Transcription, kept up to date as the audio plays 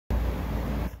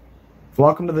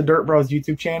Welcome to the Dirt Bros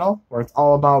YouTube channel, where it's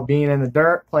all about being in the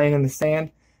dirt, playing in the sand,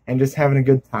 and just having a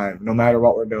good time, no matter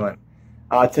what we're doing.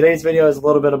 Today's video is a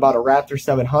little bit about a Raptor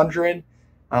 700.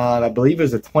 I believe it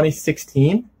was a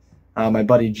 2016. My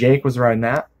buddy Jake was riding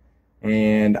that.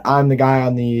 And I'm the guy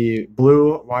on the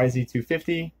blue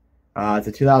yz250. It's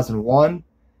a 2001.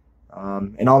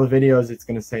 In all the videos, it's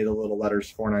going to say the little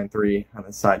letters 493 on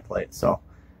the side plate. So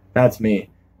that's me.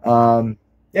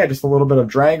 Yeah, just a little bit of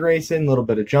drag racing, a little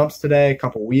bit of jumps today, a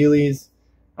couple wheelies,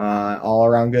 all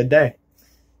around good day.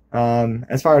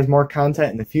 As far as more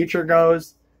content in the future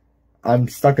goes, I'm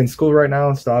stuck in school right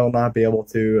now, so I will not be able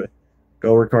to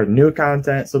go record new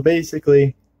content. So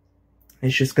basically,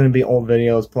 it's just going to be old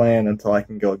videos playing until I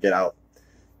can go get out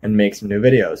and make some new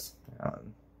videos,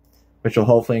 which will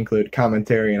hopefully include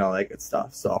commentary and all that good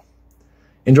stuff. So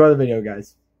enjoy the video,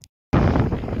 guys.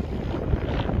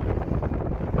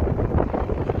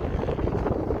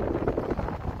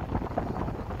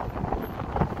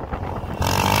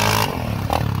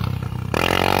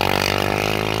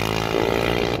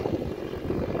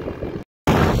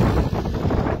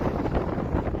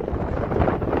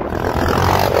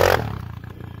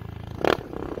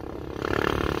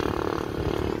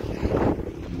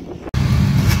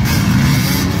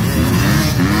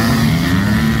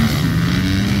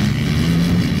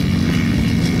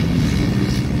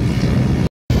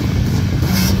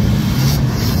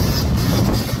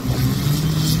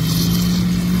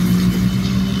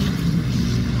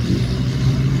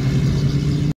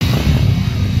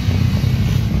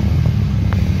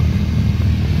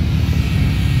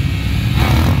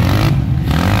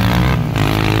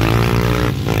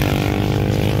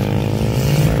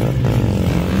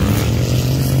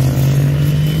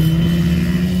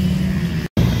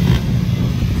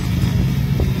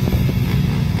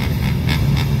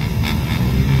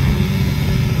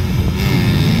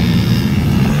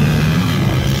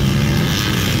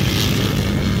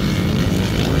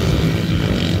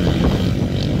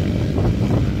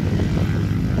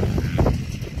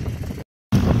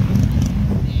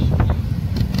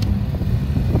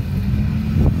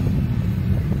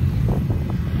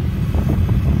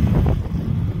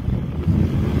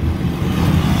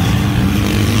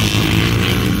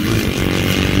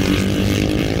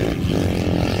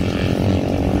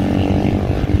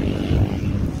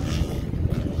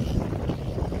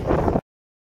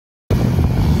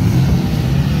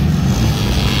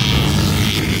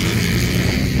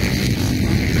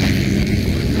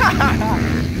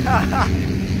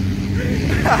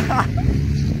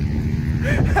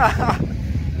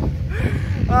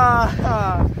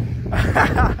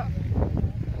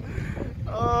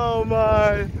 Oh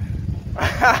my.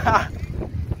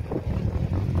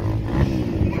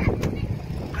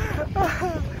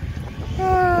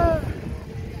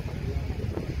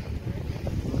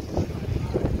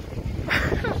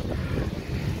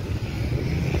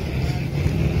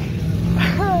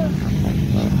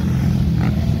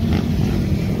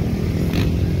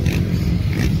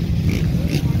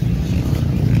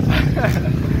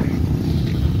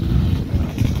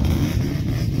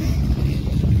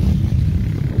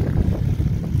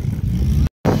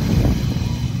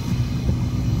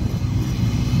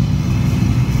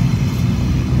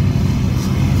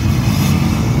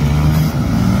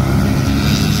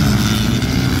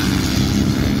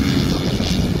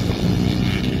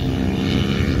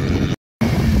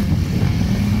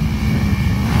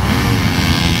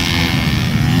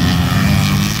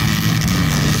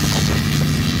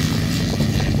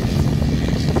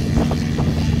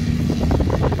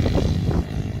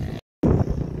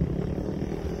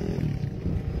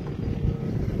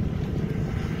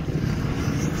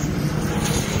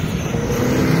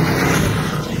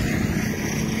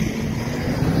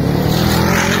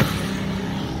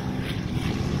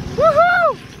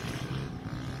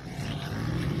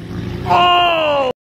 Oh!